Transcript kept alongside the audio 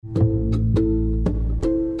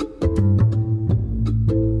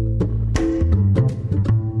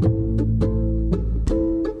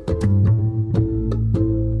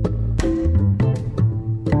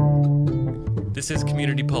This is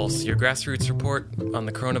Community Pulse, your grassroots report on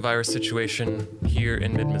the coronavirus situation here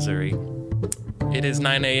in mid-Missouri. It is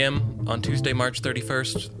 9 a.m. on Tuesday, March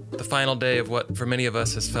 31st, the final day of what for many of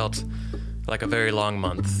us has felt like a very long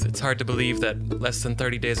month. It's hard to believe that less than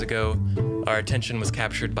 30 days ago, our attention was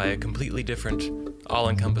captured by a completely different,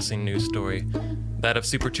 all-encompassing news story, that of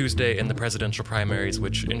Super Tuesday in the presidential primaries,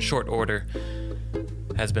 which, in short order,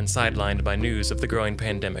 has been sidelined by news of the growing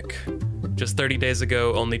pandemic. Just 30 days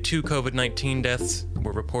ago, only 2 COVID-19 deaths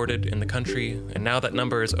were reported in the country, and now that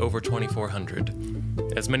number is over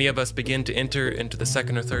 2,400. As many of us begin to enter into the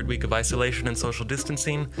second or third week of isolation and social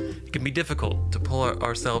distancing, it can be difficult to pull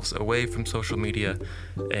ourselves away from social media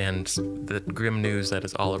and the grim news that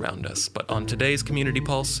is all around us. But on today's Community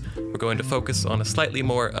Pulse, we're going to focus on a slightly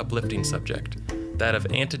more uplifting subject, that of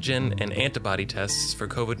antigen and antibody tests for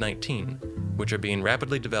COVID-19, which are being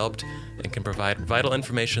rapidly developed and can provide vital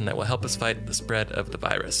information that will help us fight the spread of the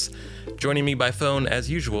virus. Joining me by phone,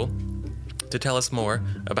 as usual, to tell us more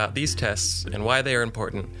about these tests and why they are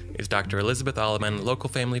important is Dr. Elizabeth Alleman, local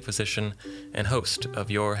family physician and host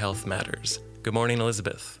of Your Health Matters. Good morning,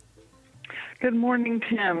 Elizabeth. Good morning,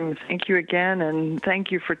 Tim. Thank you again, and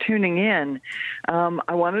thank you for tuning in.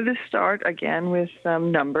 I wanted to start again with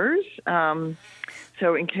some numbers.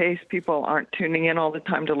 So in case people aren't tuning in all the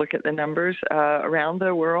time to look at the numbers, around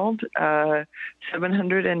the world,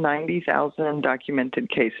 790,000 documented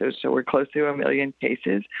cases. So we're close to 1 million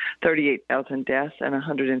cases, 38,000 deaths, and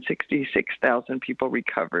 166,000 people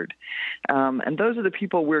recovered. And those are the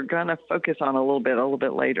people we're going to focus on a little bit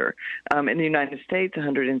later. In the United States,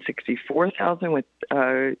 164,000 with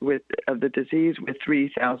of the disease, with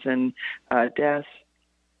 3,000 deaths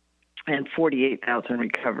and 48,000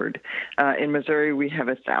 recovered. In Missouri, we have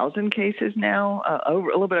 1,000 cases now, a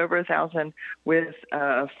little bit over 1,000, with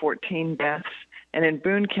 14 deaths. And in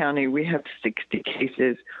Boone County, we have 60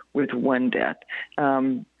 cases with 1 death.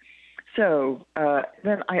 So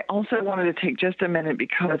then I also wanted to take just a minute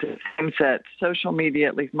because it seems that social media,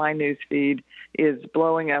 at least my news feed, is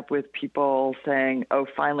blowing up with people saying, oh,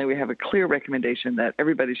 finally we have a clear recommendation that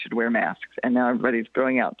everybody should wear masks. And now everybody's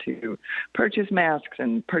going out to purchase masks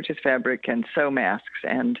and purchase fabric and sew masks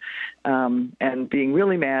and being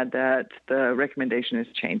really mad that the recommendation is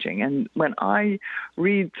changing. And when I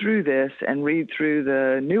read through this and read through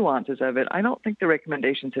the nuances of it, I don't think the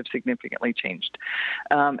recommendations have significantly changed.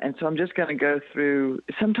 And so I'm just going to go through.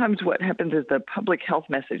 Sometimes what happens is the public health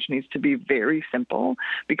message needs to be very simple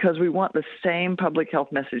because we want the same public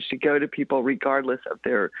health message to go to people regardless of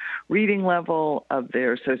their reading level, of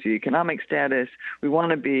their socioeconomic status. We want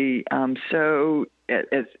to be so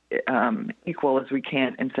as equal as we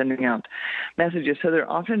can in sending out messages. So they're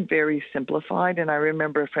often very simplified. And I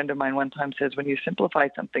remember a friend of mine one time says, when you simplify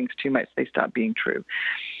some things too much, they stop being true.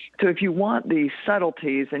 So if you want the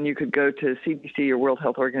subtleties, then you could go to CDC or World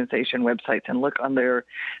Health Organization websites and look on their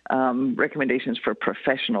recommendations for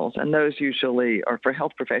professionals. And those usually are for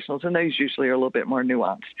health professionals, and those usually are a little bit more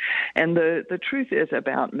nuanced. And the truth is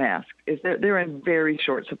about masks is that they're in very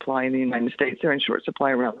short supply in the United States. They're in short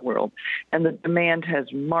supply around the world. And the demand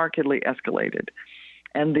has markedly escalated.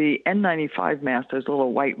 And the N95 masks, those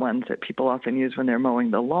little white ones that people often use when they're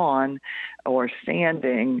mowing the lawn or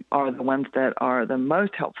sanding, are the ones that are the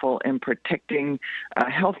most helpful in protecting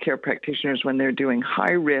healthcare practitioners when they're doing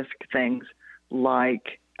high-risk things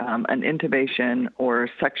like an intubation or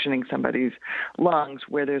suctioning somebody's lungs,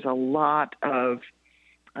 where there's a lot of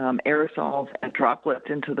aerosols and droplets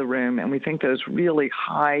into the room. And we think those really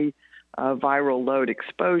high viral load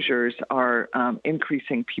exposures are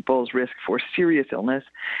increasing people's risk for serious illness.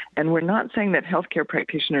 And we're not saying that healthcare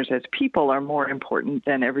practitioners as people are more important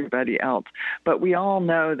than everybody else. But we all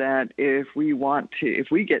know that if we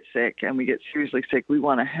get sick and we get seriously sick, we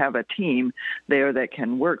want to have a team there that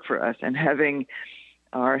can work for us. And having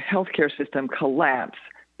our healthcare system collapse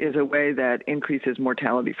is a way that increases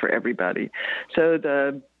mortality for everybody. So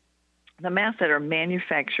the masks that are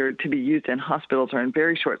manufactured to be used in hospitals are in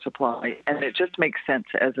very short supply, and it just makes sense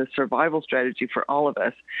as a survival strategy for all of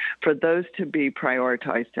us for those to be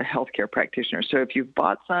prioritized to healthcare practitioners. So if you've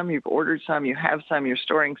bought some, you've ordered some, you have some, you're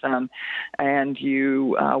storing some, and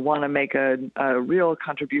you want to make a real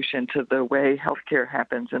contribution to the way healthcare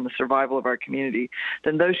happens and the survival of our community,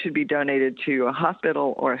 then those should be donated to a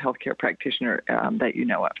hospital or a healthcare practitioner that you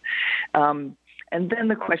know of. And then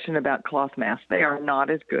the question about cloth masks. They are not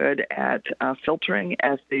as good at filtering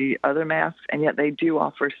as the other masks, and yet they do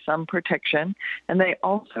offer some protection, and they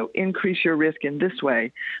also increase your risk in this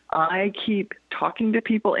way. I keep talking to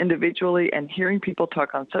people individually and hearing people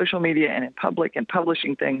talk on social media and in public and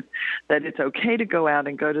publishing things that it's okay to go out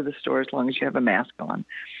and go to the store as long as you have a mask on.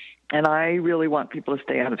 And I really want people to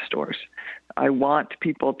stay out of stores. I want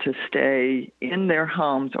people to stay in their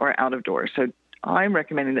homes or out of doors. So I'm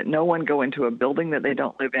recommending that no one go into a building that they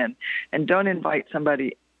don't live in, and don't invite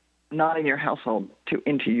somebody not in your household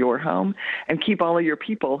into your home, and keep all of your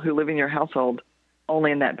people who live in your household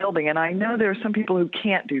only in that building. And I know there are some people who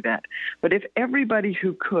can't do that, but if everybody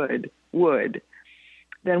who could would,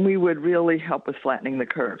 then we would really help with flattening the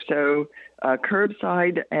curve. So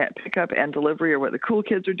curbside pickup and delivery are what the cool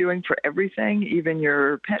kids are doing for everything, even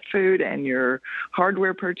your pet food and your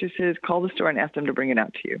hardware purchases. Call the store and ask them to bring it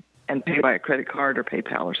out to you and pay by a credit card or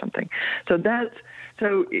PayPal or something.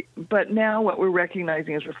 But now what we're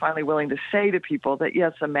recognizing is we're finally willing to say to people that,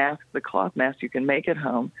 yes, a mask, the cloth mask you can make at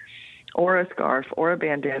home, or a scarf or a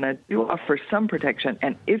bandana do offer some protection.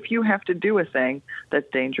 And if you have to do a thing that's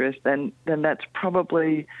dangerous, then that's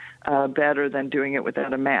probably better than doing it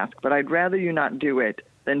without a mask. But I'd rather you not do it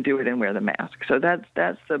than do it and wear the mask. So that's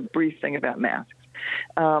the brief thing about masks.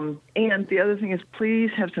 And the other thing is, please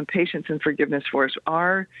have some patience and forgiveness for us.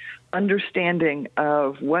 Our understanding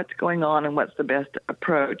of what's going on and what's the best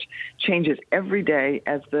approach changes every day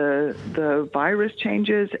as the virus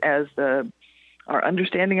changes, as our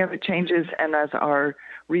understanding of it changes, and as our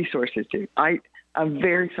resources do. I'm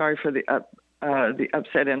very sorry for the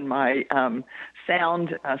upset in my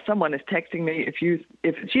sound. Someone is texting me. If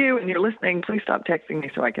it's you and you're listening, please stop texting me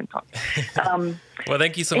so I can talk. Well,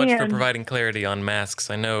 thank you so much for providing clarity on masks.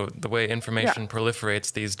 I know the way information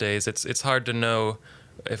proliferates these days, it's hard to know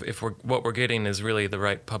if what we're getting is really the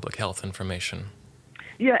right public health information.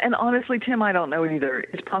 Yeah, and honestly, Tim, I don't know either.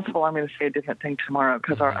 It's possible I'm going to say a different thing tomorrow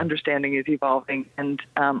because our understanding is evolving, and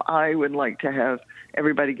I would like to have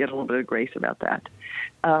everybody get a little bit of grace about that,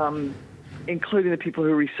 including the people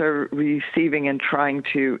who are receiving and trying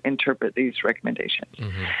to interpret these recommendations.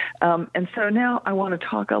 And so now I want to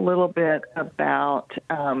talk a little bit about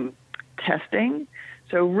testing.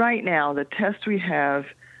 So right now, the test we have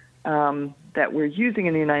that we're using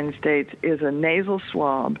in the United States is a nasal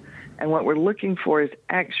swab. And what we're looking for is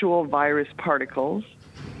actual virus particles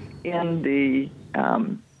in the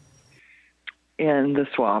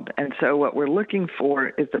swab. And so what we're looking for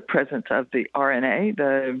is the presence of the RNA,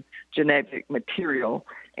 the genetic material.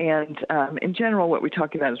 And in general, what we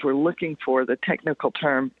talk about is we're looking for, the technical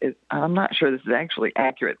term is, I'm not sure this is actually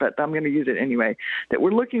accurate, but I'm going to use it anyway, that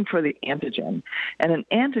we're looking for the antigen. And an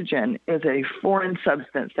antigen is a foreign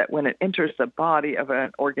substance that when it enters the body of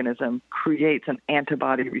an organism creates an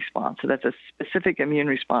antibody response. So that's a specific immune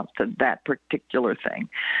response to that particular thing.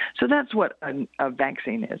 So that's what a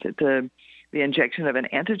vaccine is. It's the injection of an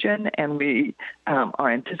antigen, and we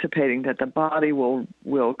are anticipating that the body will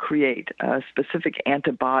create a specific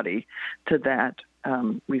antibody to that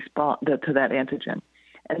to that antigen.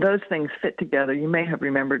 And those things fit together. You may have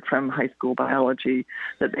remembered from high school biology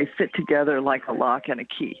that they fit together like a lock and a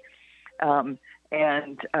key.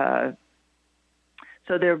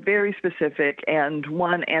 So they're very specific, and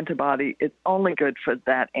one antibody is only good for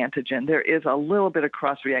that antigen. There is a little bit of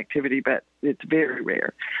cross-reactivity, but it's very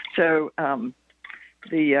rare. So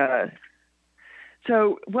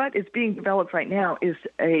so what is being developed right now is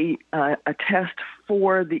a test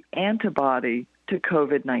for the antibody to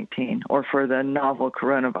COVID-19 or for the novel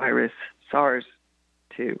coronavirus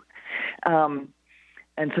SARS-2.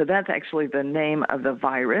 And so that's actually the name of the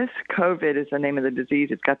virus. COVID is the name of the disease.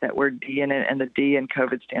 It's got that word D in it, and the D in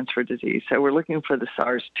COVID stands for disease. So we're looking for the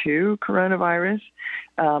SARS-2 coronavirus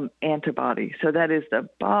antibody. So that is the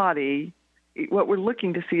body. What we're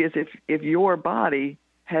looking to see is if your body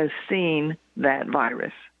has seen that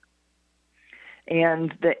virus.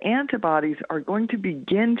 And the antibodies are going to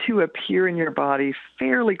begin to appear in your body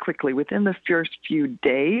fairly quickly, within the first few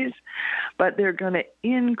days, but they're going to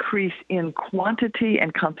increase in quantity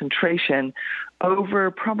and concentration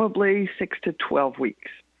over probably 6 to 12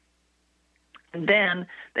 weeks. And then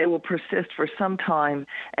they will persist for some time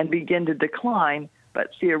and begin to decline, but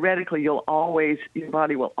theoretically your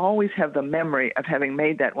body will always have the memory of having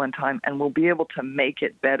made that one time and will be able to make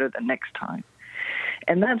it better the next time.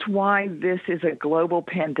 And that's why this is a global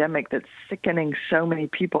pandemic that's sickening so many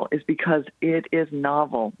people, is because it is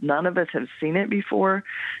novel. None of us have seen it before.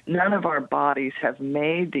 None of our bodies have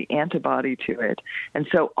made the antibody to it. And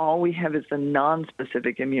so all we have is the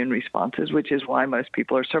non-specific immune responses, which is why most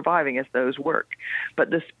people are surviving, as those work. But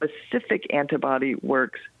the specific antibody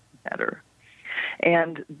works better.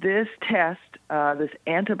 And this test, this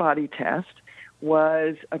antibody test,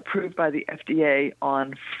 was approved by the FDA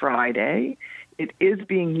on Friday. It is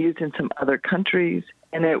being used in some other countries,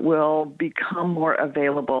 and it will become more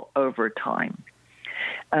available over time.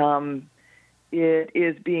 it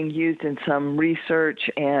is being used in some research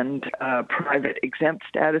and private exempt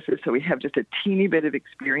statuses, so we have just a teeny bit of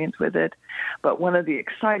experience with it. But one of the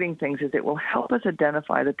exciting things is it will help us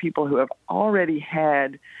identify the people who have already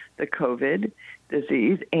had the COVID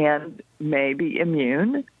disease and may be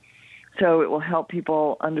immune. So it will help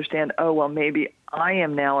people understand, oh, well, maybe I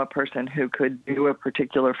am now a person who could do a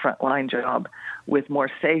particular frontline job with more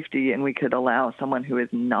safety, and we could allow someone who is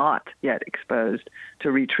not yet exposed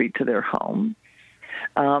to retreat to their home.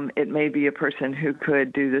 It may be a person who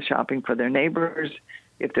could do the shopping for their neighbors.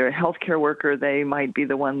 If they're a healthcare worker, they might be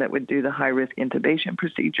the one that would do the high-risk intubation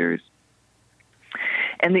procedures.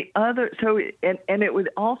 And it would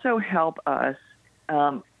also help us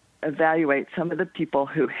evaluate some of the people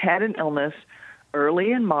who had an illness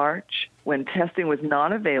early in March when testing was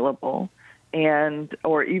not available,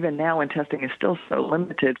 or even now when testing is still so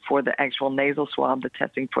limited for the actual nasal swab, the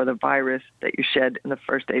testing for the virus that you shed in the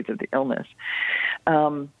first days of the illness,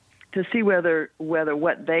 to see whether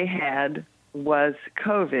what they had was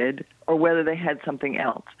COVID or whether they had something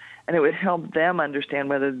else. And it would help them understand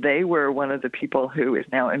whether they were one of the people who is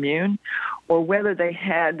now immune or whether they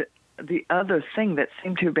had the other thing that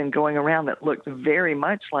seemed to have been going around that looked very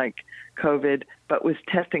much like COVID, but was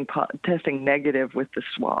testing negative with the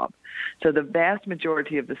swab. So the vast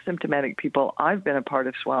majority of the symptomatic people I've been a part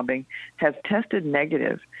of swabbing have tested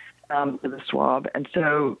negative to the swab. And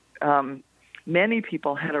so many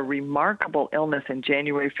people had a remarkable illness in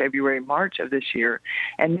January, February, March of this year,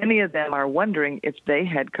 and many of them are wondering if they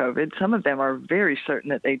had COVID. Some of them are very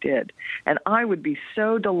certain that they did. And I would be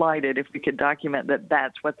so delighted if we could document that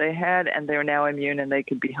that's what they had and they're now immune and they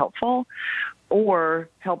could be helpful, or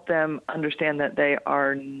help them understand that they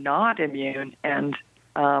are not immune and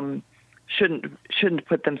shouldn't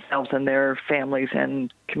put themselves and their families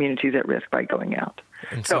and communities at risk by going out.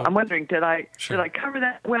 And so I'm wondering, did I cover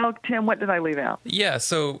that well, Tim? What did I leave out? Yeah,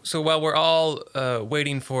 so while we're all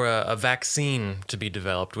waiting for a vaccine to be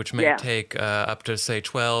developed, which may take up to, say,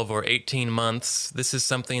 12 or 18 months, this is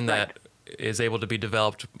something that is able to be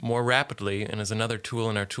developed more rapidly and is another tool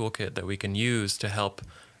in our toolkit that we can use to help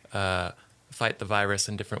fight the virus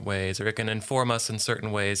in different ways, or it can inform us in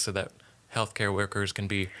certain ways so that healthcare workers can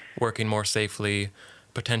be working more safely,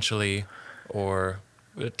 potentially, or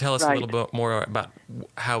tell us a little bit more about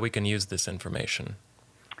how we can use this information.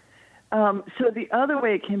 So the other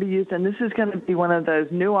way it can be used, and this is going to be one of those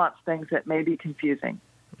nuanced things that may be confusing,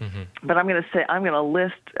 but I'm going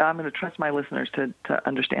to trust my listeners to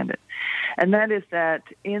understand it. And that is that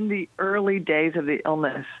in the early days of the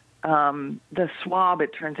illness, the swab,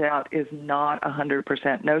 it turns out, is not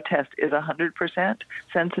 100%. No test is 100%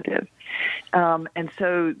 sensitive. And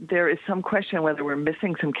so there is some question whether we're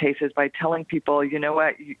missing some cases by telling people, you know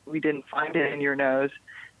what, we didn't find it in your nose,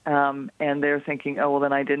 and they're thinking, oh, well,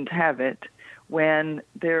 then I didn't have it, when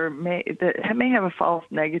that may have a false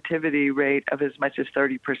negativity rate of as much as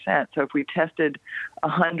 30%. So if we tested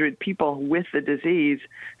 100 people with the disease,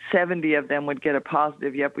 70 of them would get a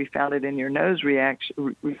positive, yep, we found it in your nose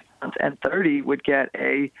response, and 30 would get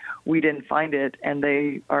a, we didn't find it, and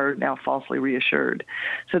they are now falsely reassured.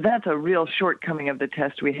 So that's a real shortcoming of the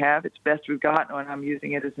test we have. It's best we've got, and I'm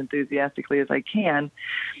using it as enthusiastically as I can.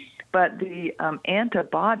 But the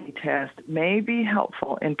antibody test may be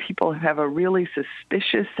helpful in people who have a really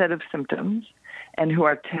suspicious set of symptoms and who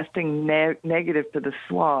are testing negative to the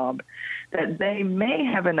swab, that they may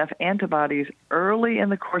have enough antibodies early in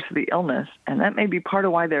the course of the illness, and that may be part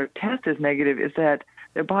of why their test is negative, is that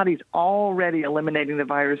their body's already eliminating the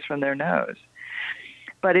virus from their nose.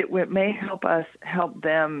 But it may help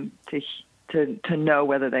them to know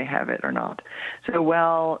whether they have it or not.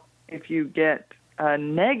 So, if you get a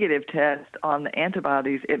negative test on the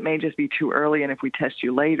antibodies, it may just be too early, and if we test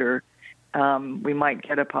you later, we might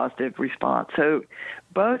get a positive response. So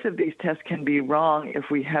both of these tests can be wrong if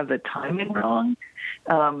we have the timing wrong.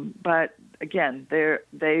 But again,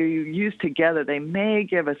 they used together, they may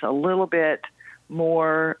give us a little bit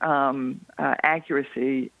more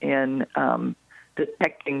accuracy in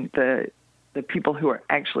detecting the people who are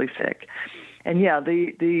actually sick. And yeah,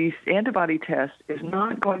 the antibody test is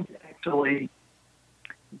not going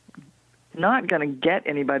to get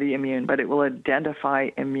anybody immune, but it will identify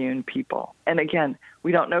immune people. And again,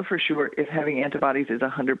 we don't know for sure if having antibodies is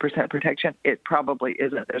 100% protection. It probably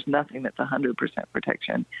isn't. There's nothing that's 100%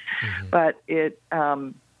 protection. But it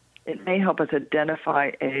may help us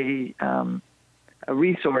identify a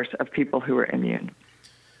resource of people who are immune.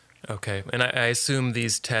 Okay. And I assume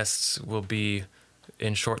these tests will be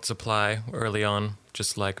in short supply early on,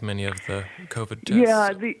 just like many of the COVID tests.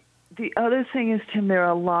 Yeah, the other thing is, Tim, there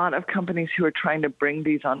are a lot of companies who are trying to bring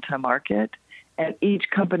these onto market, And each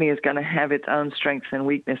company is going to have its own strengths and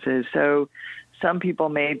weaknesses. So some people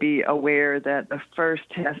may be aware that the first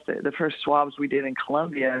swabs we did in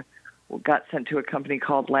Colombia got sent to a company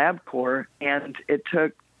called LabCorp, and it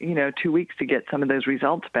took 2 weeks to get some of those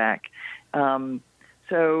results back.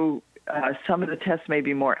 So some of the tests may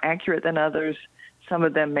be more accurate than others. Some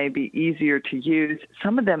of them may be easier to use.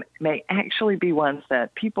 Some of them may actually be ones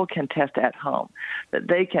that people can test at home, that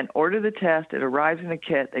they can order the test, it arrives in a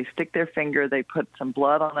kit, they stick their finger, they put some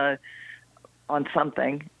blood on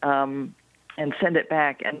something, and send it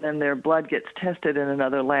back, and then their blood gets tested in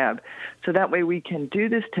another lab. So that way we can do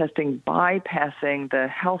this testing bypassing the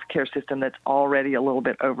healthcare system that's already a little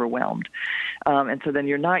bit overwhelmed. And so then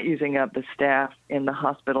you're not using up the staff in the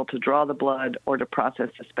hospital to draw the blood or to process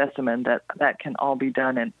the specimen. That can all be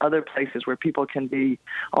done in other places where people can be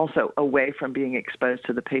also away from being exposed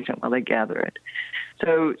to the patient while they gather it.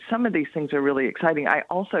 So some of these things are really exciting. I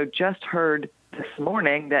also just heard this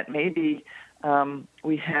morning that maybe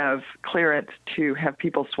we have clearance to have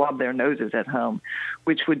people swab their noses at home,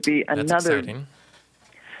 which would be another. That's exciting.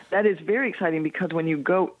 That is very exciting, because when you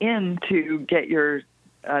go in to get your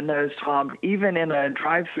nose swabbed, even in a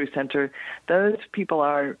drive-through center, those people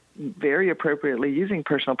are very appropriately using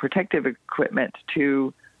personal protective equipment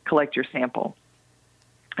to collect your sample.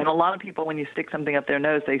 And a lot of people, when you stick something up their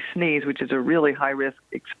nose, they sneeze, which is a really high-risk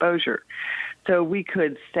exposure. So we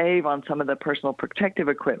could save on some of the personal protective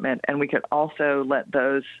equipment, and we could also let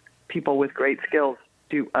those people with great skills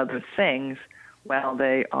do other things while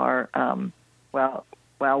they are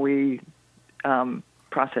while we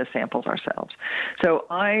process samples ourselves. So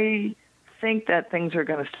I think that things are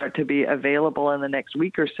going to start to be available in the next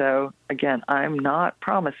week or so. Again, I'm not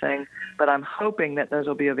promising, but I'm hoping that those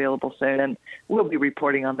will be available soon, and we'll be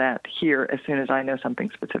reporting on that here as soon as I know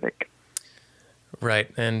something specific. Right,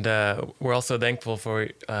 and we're also thankful for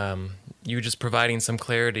you just providing some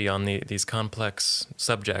clarity on these complex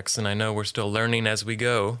subjects, and I know we're still learning as we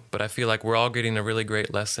go, but I feel like we're all getting a really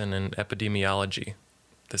great lesson in epidemiology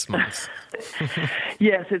this month.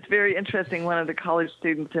 Yes, it's very interesting. One of the college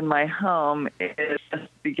students in my home is just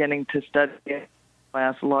beginning to study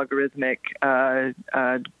logarithmic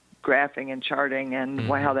graphing and charting, and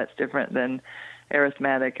how that's different than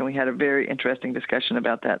arithmetic, and we had a very interesting discussion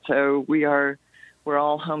about that. So we're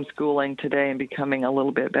all homeschooling today and becoming a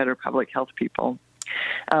little bit better public health people.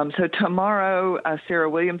 So tomorrow, Sarah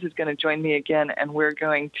Williams is going to join me again, and we're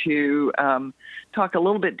going to talk a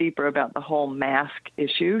little bit deeper about the whole mask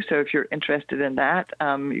issue. So if you're interested in that,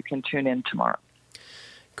 you can tune in tomorrow.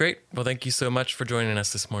 Great. Well, thank you so much for joining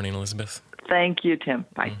us this morning, Elizabeth. Thank you, Tim.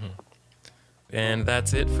 Bye. And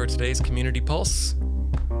that's it for today's Community Pulse.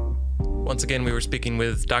 Once again, we were speaking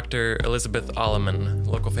with Dr. Elizabeth Alleman,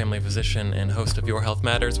 local family physician and host of Your Health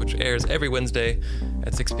Matters, which airs every Wednesday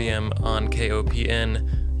at 6 p.m. on KOPN.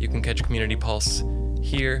 You can catch Community Pulse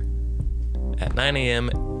here at 9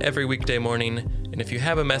 a.m. every weekday morning. And if you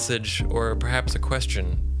have a message or perhaps a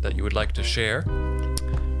question that you would like to share,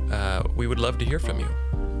 we would love to hear from you.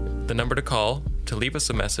 The number to call to leave us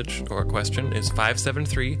a message or a question is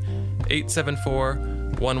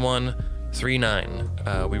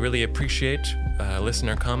 573-874-1139. We really appreciate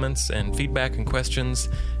listener comments and feedback and questions,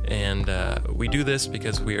 and we do this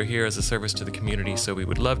because we are here as a service to the community, so we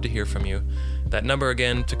would love to hear from you. That number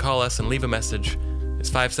again to call us and leave a message is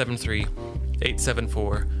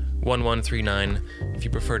 573-874-1139. If you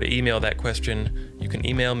prefer to email that question, you can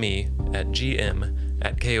email me at gm@kopn.org.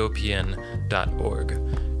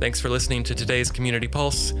 Thanks for listening to today's Community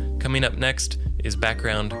Pulse. Coming up next is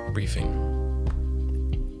Background Briefing.